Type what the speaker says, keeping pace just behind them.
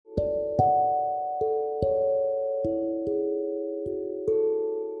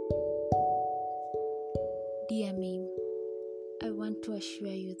want to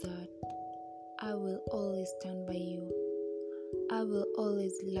assure you that I will always stand by you. I will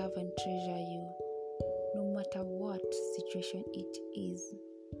always love and treasure you, no matter what situation it is.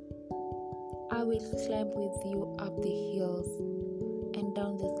 I will climb with you up the hills and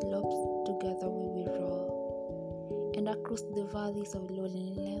down the slopes, together we will roll. And across the valleys of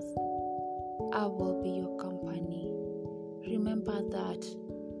loneliness, I will be your company. Remember that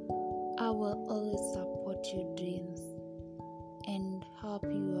I will always support your dreams and help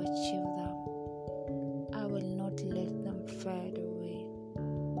you achieve them. I will not let them fade away.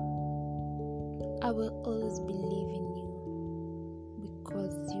 I will always believe in you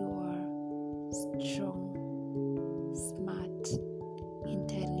because you are strong, smart,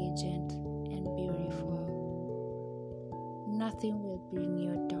 intelligent, and beautiful. Nothing will bring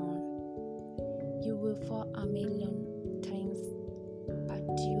you down. You will fall a million times, but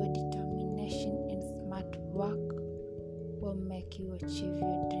your determination and smart work will make you achieve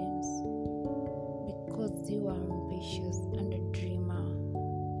your dreams because you are ambitious and a dreamer.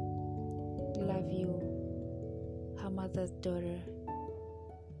 Love you, her mother's daughter.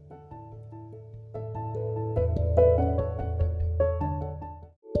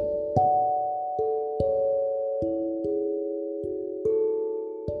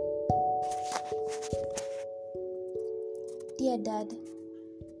 Dear Dad,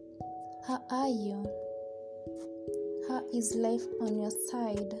 how are you? How is life on your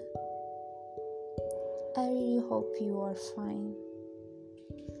side? I really hope you are fine.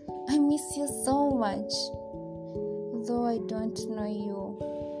 I miss you so much, though I don't know you.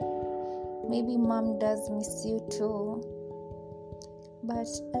 Maybe Mom does miss you too, but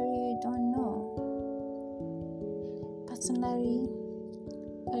I really don't know. Personally,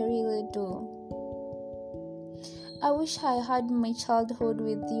 I really do. I wish I had my childhood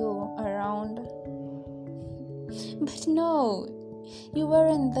with you around. But no, you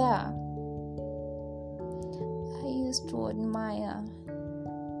weren't there. I used to admire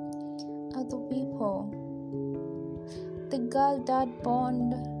other people. The girl-dad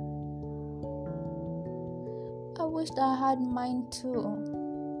bond. I wished I had mine too.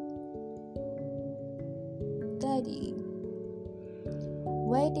 Daddy,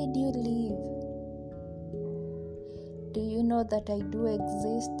 why did you leave? Do you know that I do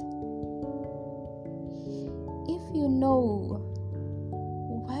exist? If you know,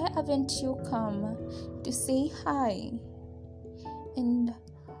 why haven't you come to say hi? And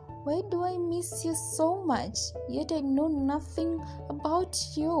why do I miss you so much, yet I know nothing about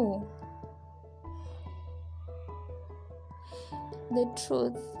you? The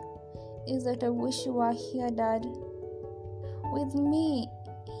truth is that I wish you were here, Dad, with me,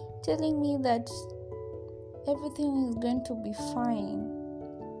 telling me that everything is going to be fine.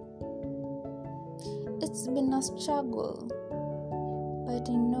 It's been a struggle, but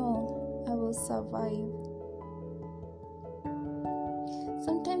I know I will survive.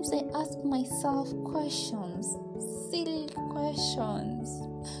 Sometimes I ask myself questions, silly questions.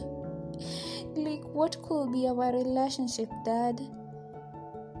 Like, what could be our relationship, Dad?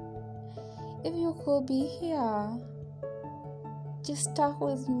 If you could be here, just talk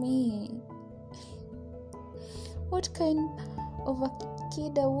with me. What kind of a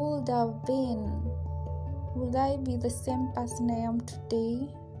kid I would have been? Would I be the same person I am today?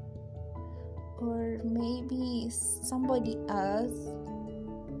 Or maybe somebody else?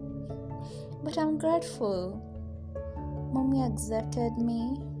 But I'm grateful. Mommy accepted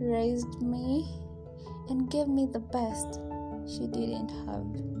me, raised me, and gave me the best she didn't have.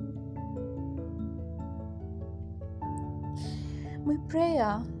 My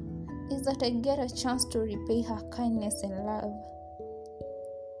prayer is that I get a chance to repay her kindness and love.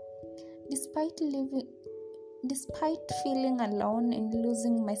 Despite feeling alone and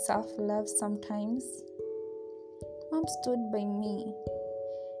losing my self-love sometimes, Mom stood by me,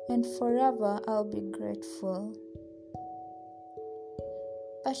 and forever I'll be grateful.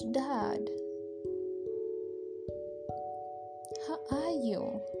 But Dad, how are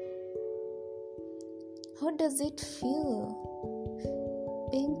you? How does it feel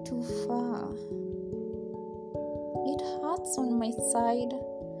being too far? It hurts on my side.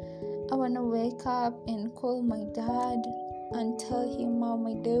 I wanna wake up and call my dad and tell him how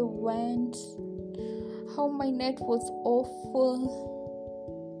my day went, how my night was awful.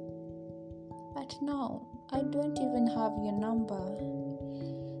 But now, I don't even have your number.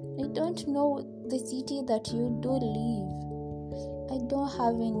 I don't know the city that you do live. I don't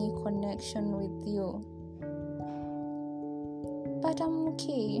have any connection with you. But I'm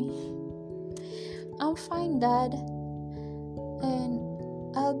okay. I'm fine, Dad. And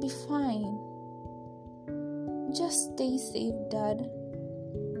I'll be fine. Just stay safe, Dad.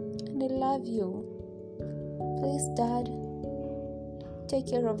 And I love you. Please, Dad, take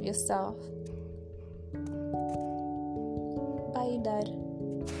care of yourself. Bye, Dad.